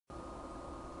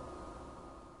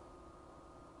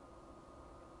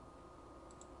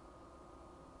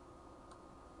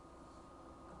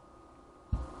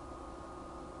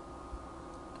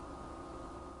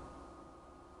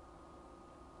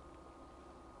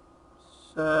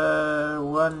So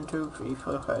 1, 2, 3,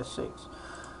 4, 5, 6.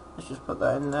 Let's just put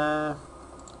that in there.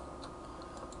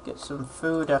 Get some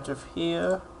food out of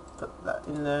here. Put that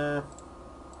in there.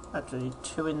 Actually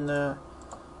 2 in there.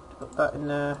 Put that in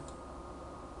there.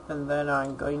 And then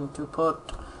I'm going to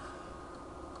put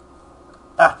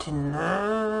that in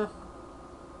there.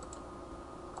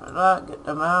 Put that, get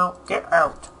them out. Get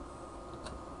out!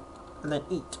 And then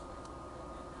eat.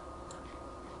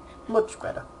 Much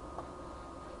better.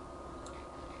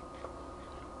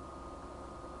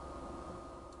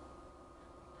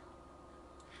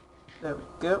 There we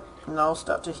go. Now I'll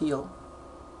start to heal.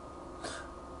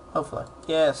 Hopefully.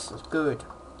 Yes, that's good.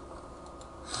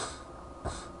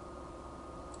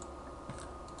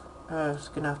 There's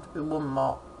gonna have to be one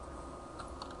more.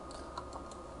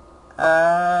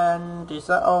 And is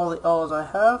that all the ores I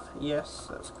have? Yes,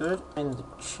 that's good. In the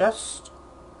chest.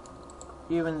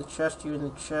 You in the chest, you in the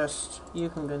chest. You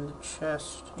can go in the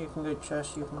chest. You can go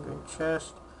chest, you can go in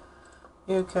chest.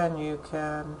 You can. You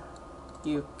can.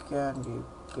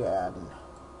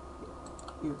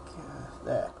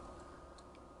 There.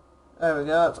 There we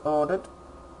go, that's ordered.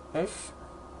 Ish.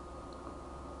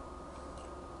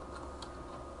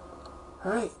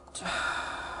 Right.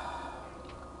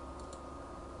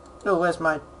 Oh, where's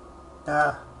my...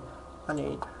 I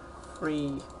need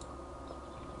 3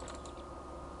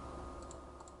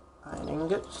 iron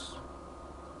ingots.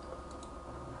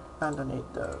 And I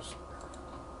need those.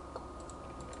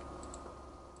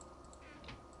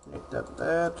 Need that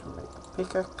there to make the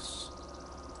pickaxe.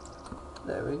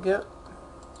 There we go.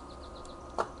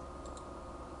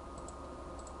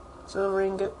 Silver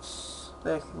ingots,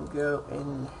 they can go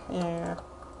in here.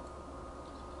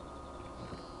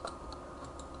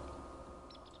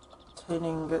 Tin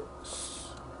ingots,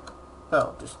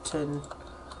 well, just tin,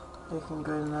 they can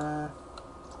go in there.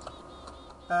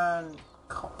 And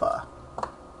copper,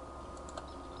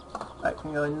 that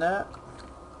can go in there.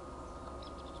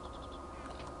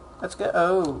 Let's get,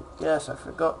 oh yes, I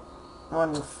forgot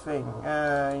one thing.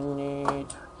 I need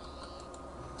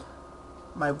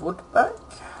my wood back.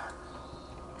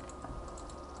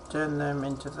 Turn them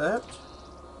into that.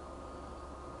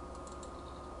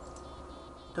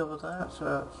 Double that, so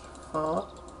that's 4.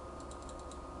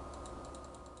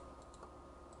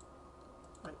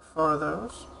 Make 4 of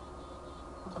those.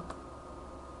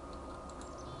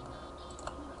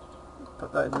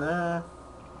 Put that in there.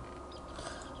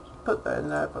 Put that in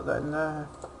there, put that in there.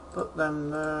 Put them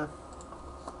there.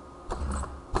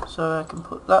 So I can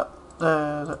put that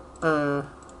there, that there.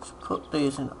 Just put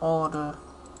these in order,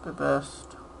 the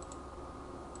best.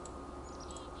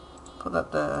 Put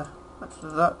that there.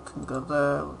 Actually, that can go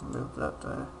there. We'll move that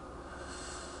there.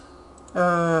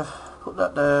 Put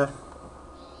that there.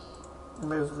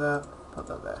 Move that. Put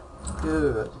that there.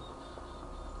 Good.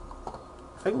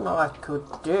 I think what I could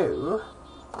do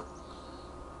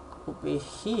would be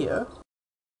here.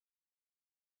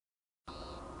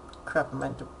 Crap, I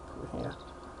meant to put here.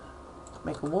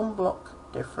 Make a 1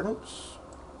 block difference.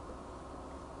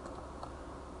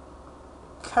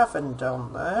 Cavern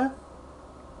down there.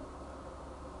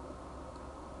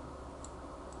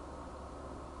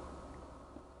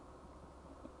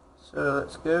 So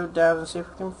let's go down and see if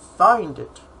we can find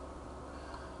it.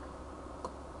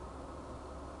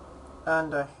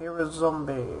 And I hear a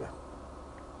zombie.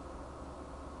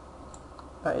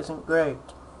 That isn't great.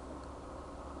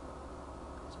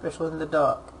 Especially in the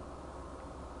dark.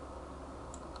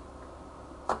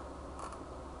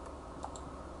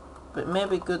 But it may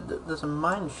be good that there's a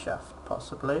mine shaft,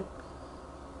 possibly.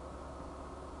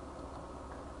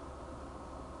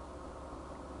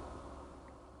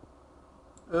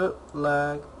 Oh,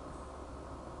 lag.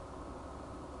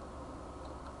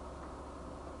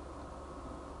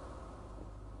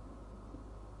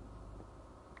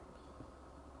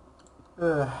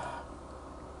 Ugh.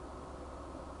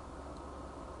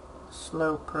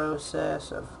 Slow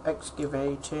process of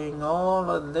excavating all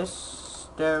of this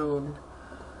stone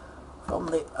from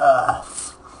the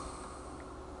earth.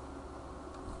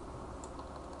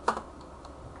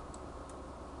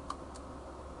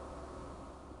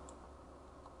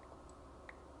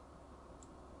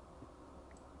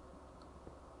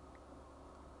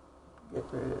 Get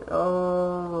rid of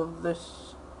all of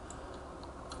this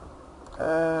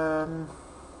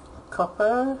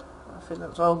copper. I think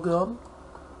that's all gone.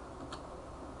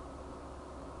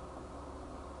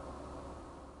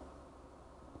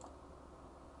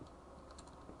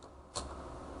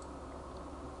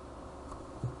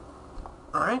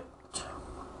 Alright.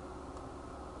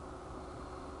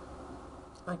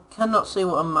 I cannot see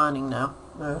what I'm mining now.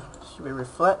 Should we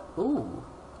reflect? Ooh.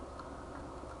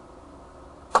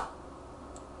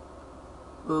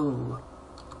 Ooh.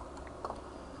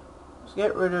 Let's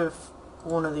get rid of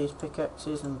one of these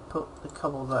pickaxes and put the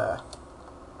cobble there.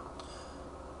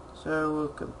 So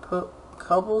we can put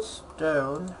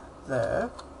cobblestone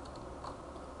there.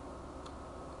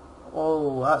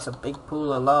 Oh, that's a big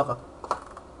pool of lava.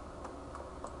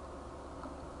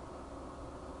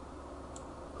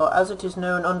 Or as it is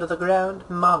known under the ground,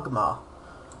 magma.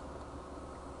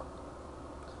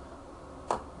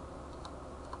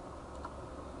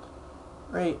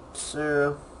 Right,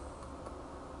 so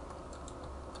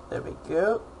there we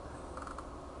go.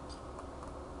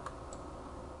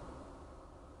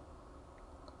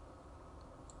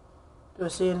 Do I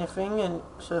see anything in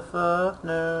so far?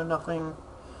 No, nothing.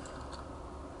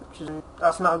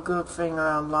 That's not a good thing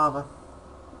around lava.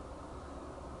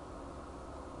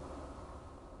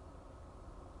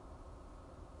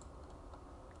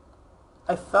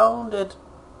 I found it.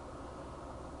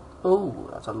 Oh,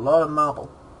 that's a lot of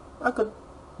marble. I could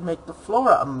make the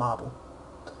floor out of marble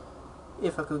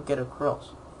if I could get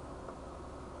across.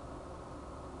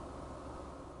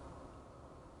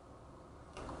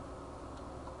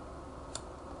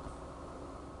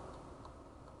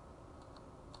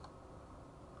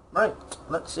 Right,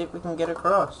 let's see if we can get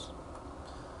across.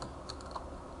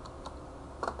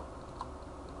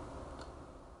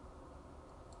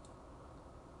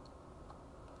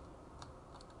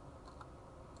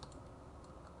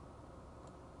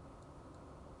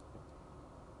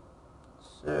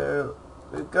 So,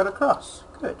 we've got across.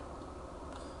 Good.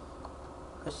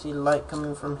 I see light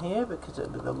coming from here because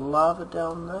it'll be the lava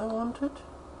down there, won't it?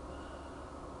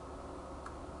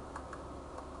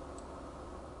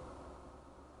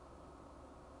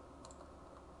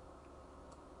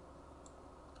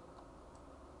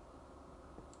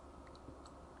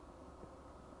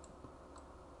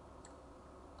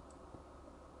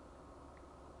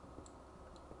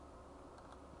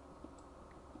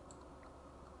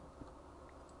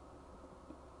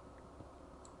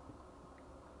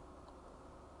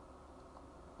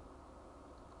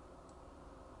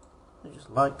 There's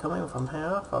just light coming from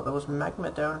here. I thought there was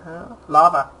magma down here.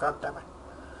 Lava! God damn it.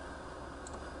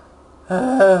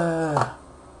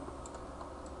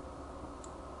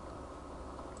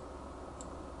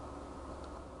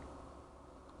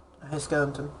 Hey,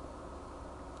 skeleton.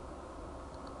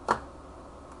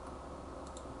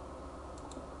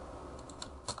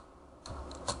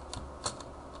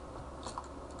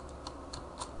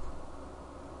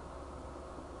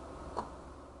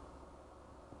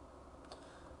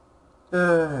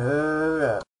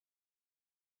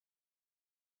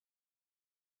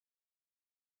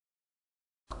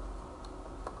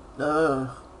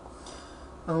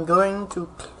 I'm going to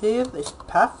clear this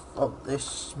path of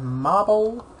this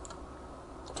marble,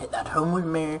 take that home with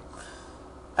me,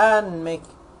 and make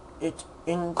it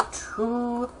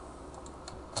into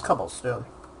cobblestone.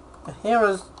 Here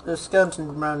is a skeleton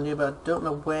around here, but I don't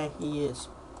know where he is.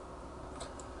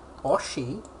 Or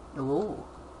she. Ooh.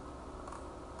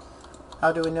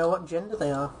 How do we know what gender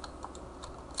they are?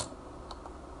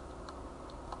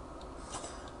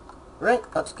 Right,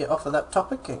 let's get off of that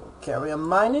topic and carry on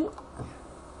mining.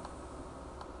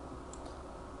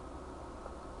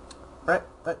 Right,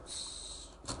 let's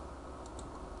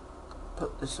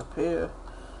put this up here.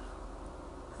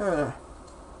 I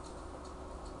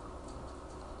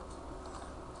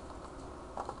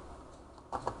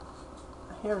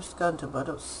hear a skeleton, but I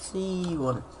don't see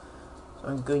one. So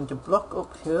I'm going to block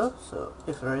up here, so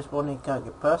if there is one, he can't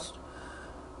get past.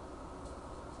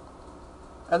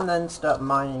 And then start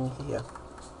mining here.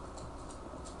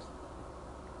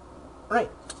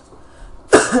 Right.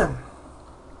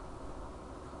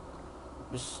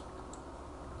 Just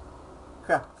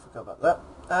crap, I forgot about that.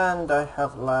 And I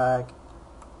have lag.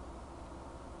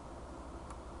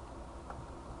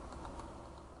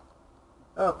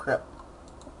 Oh crap.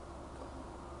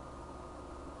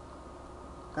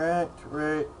 Right.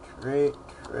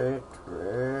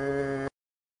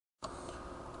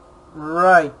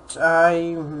 Right,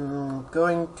 I'm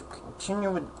going to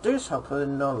continue with this, hopefully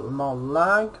no more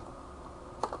lag.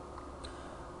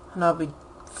 And I'll be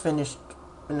finished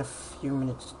in a few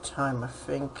minutes time, I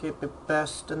think it'd be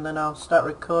best, and then I'll start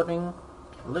recording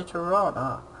later on.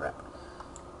 Ah, crap.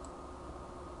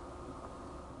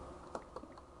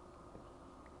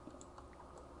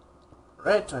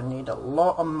 Right, I need a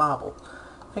lot of marble.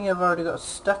 I think I've already got a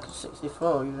stack of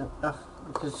 64, even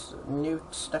because a new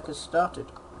stack has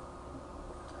started.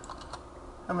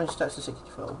 How many stacks of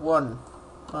 64? One.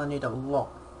 I need a lot.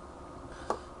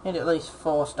 I need at least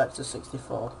 4 stacks of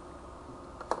 64.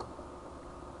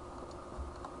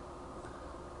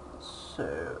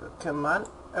 So, come on.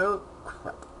 Oh,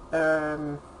 crap.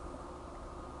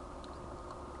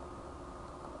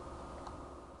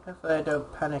 Hopefully I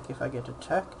don't panic if I get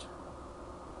attacked,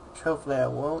 which hopefully I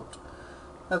won't.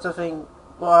 That's the thing,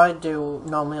 what I do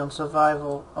normally on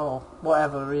survival or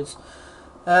whatever is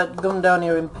come down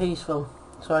here in peaceful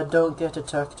so I don't get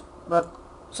attacked, but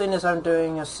seeing as I'm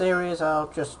doing a series,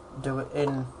 I'll just do it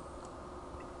in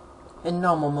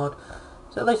normal mode,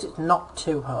 so at least it's not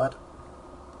too hard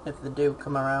if they do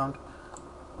come around,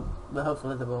 but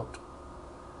hopefully they won't.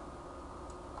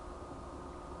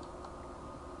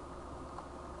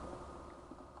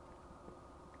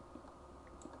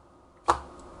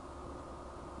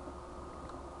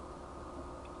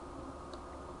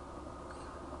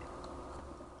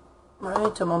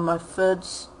 Right, I'm on my third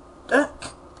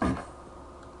stack.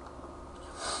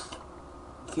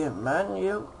 Come on,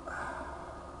 you.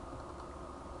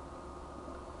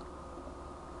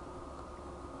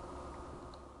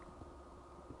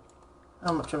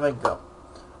 How much have I got?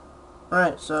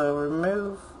 Right, so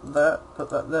remove that, put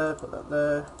that there,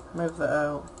 move that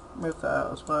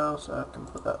out as well, so I can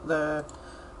put that there,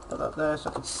 put that there, so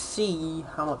I can see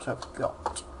how much I've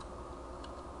got.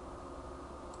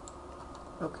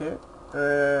 Okay,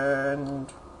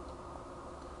 and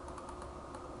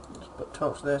just put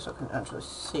torch there so I can actually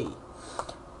see.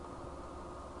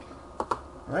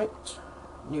 Right,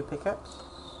 new pickaxe,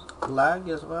 lag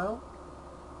as well.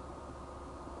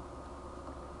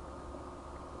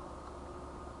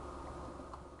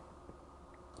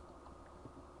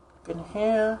 In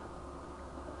here,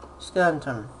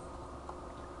 skeleton.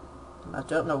 I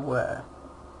don't know where.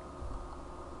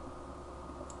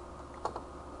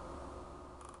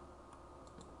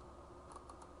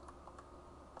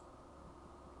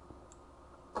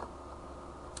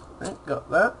 Right, got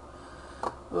that.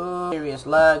 Oh, serious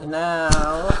lag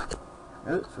now.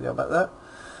 Oops, forgot about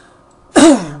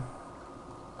that.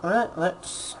 Alright,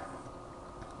 let's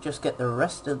just get the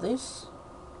rest of this.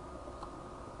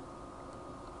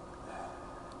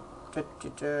 I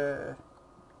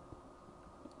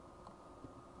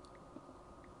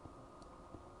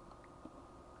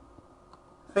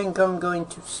think I'm going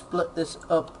to split this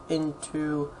up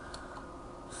into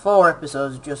 4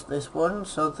 episodes, just this one,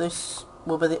 so this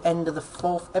will be the end of the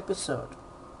 4th episode.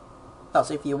 That's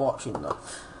if you're watching though.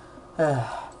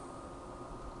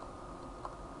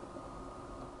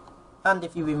 And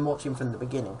if you've been watching from the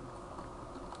beginning,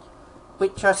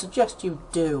 which I suggest you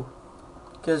do,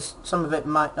 because some of it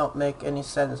might not make any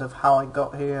sense of how I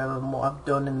got here and what I've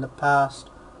done in the past.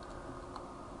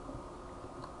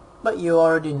 But you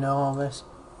already know all this.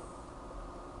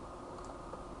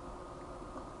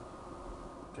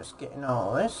 Just getting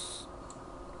all this.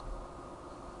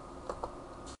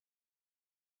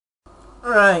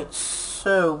 Right,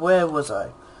 so where was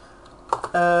I?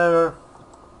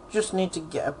 Just need to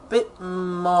get a bit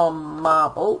more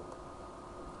marble.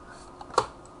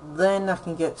 Then I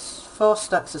can get 4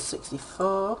 stacks of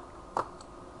 64.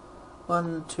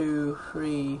 1, 2,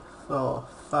 3, 4,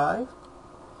 5.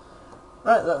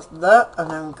 Right, that's that,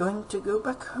 and I'm going to go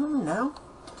back home now.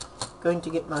 Going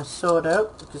to get my sword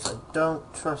out because I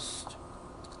don't trust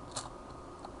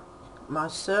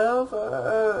myself.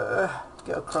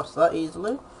 Get across that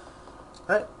easily.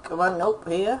 Right, come on up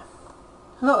here.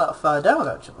 Not that far down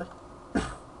actually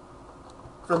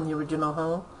from the original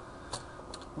hole.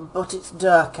 But it's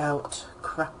dark out.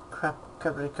 Crap.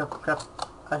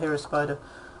 I hear a spider.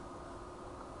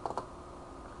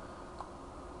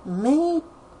 Maybe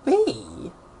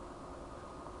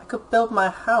I could build my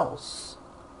house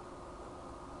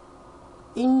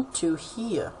into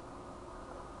here.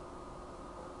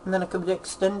 And then I could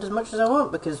extend as much as I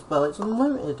want because, well, it's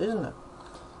unlimited, isn't it?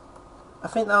 I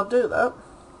think that'll do that.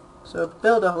 So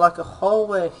build like a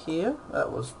hallway here.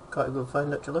 That was quite a good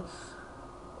find actually.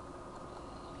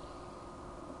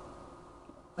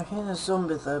 I hear a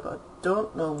zombie there, but I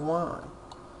don't know why.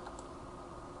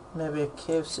 Maybe a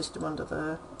cave system under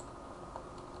there.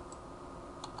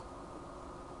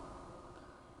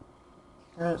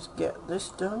 Let's get this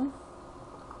done.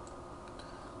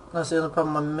 That's the only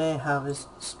problem I may have is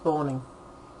spawning.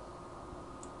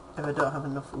 If I don't have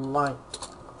enough light.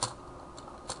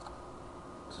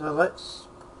 So let's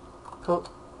put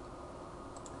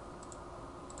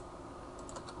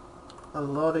a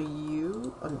lot of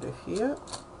you under here.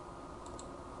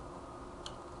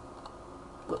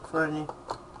 Look for any.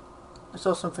 I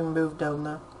saw something move down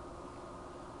there.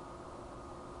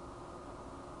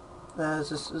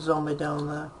 There's a zombie down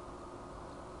there.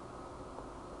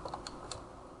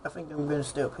 I think I'm going to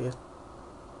stay up here.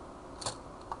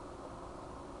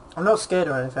 I'm not scared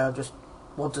or anything, I just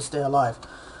want to stay alive.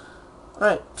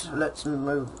 Right, let's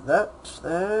move that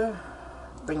there.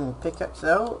 Bring the pickaxe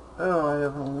out. Oh, I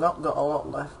have not got a lot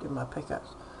left in my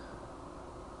pickaxe.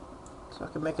 So I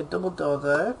can make a double door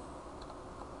there.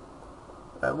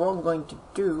 Right, what I'm going to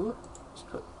do is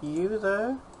put you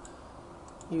there,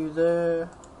 you there,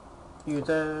 you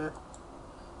there,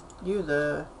 you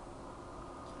there.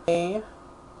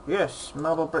 Yes,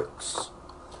 marble bricks.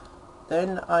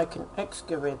 Then I can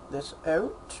excavate this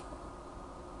out.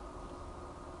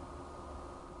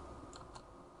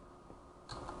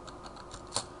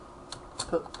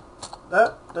 Put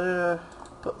that there,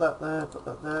 put that there, put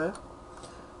that there.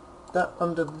 That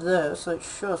under there, so it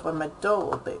shows where my door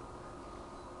will be.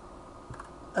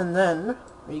 And then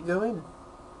we go in.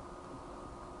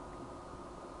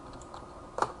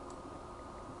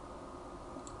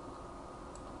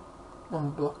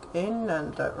 One block in,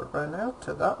 and that will run out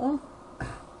to that one.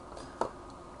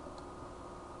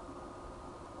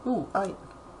 Ooh,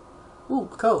 ooh,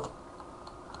 cool.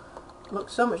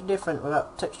 Looks so much different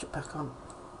without texture pack on.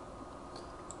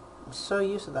 I'm so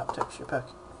used to that texture pack.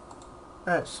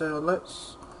 Right, so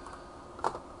let's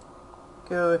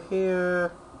go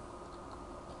here.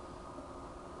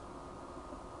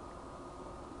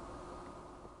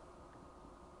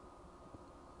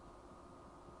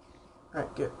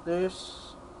 Right, get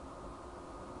this.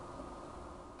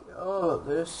 Get all of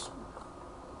this.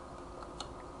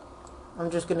 I'm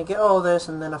just gonna get all this,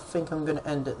 and then I think I'm gonna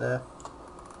end it there.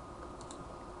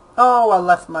 Oh, I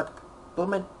left my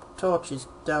blooming torches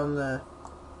down there.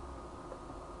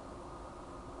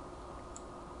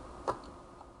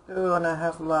 Oh, and I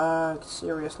have lag,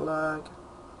 serious lag.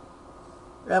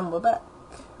 And we're back,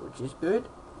 which is good.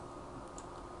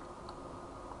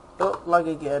 Oh, lag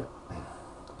again.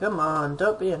 Come on,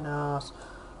 don't be an arse.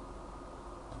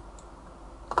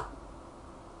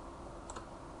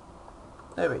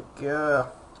 There we go.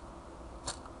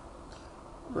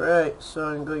 Right, so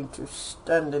I'm going to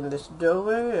stand in this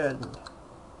doorway and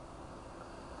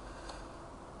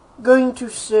going to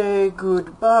say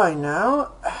goodbye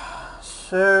now.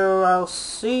 So I'll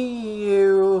see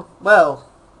you, well,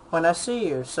 when I see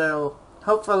you, so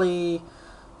hopefully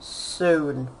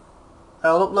soon.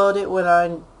 I'll upload it when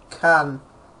I can.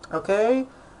 Okay?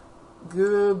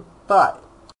 Goodbye.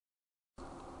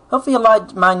 Hopefully you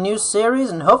liked my new series,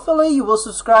 and hopefully you will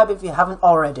subscribe if you haven't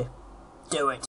already. Do it.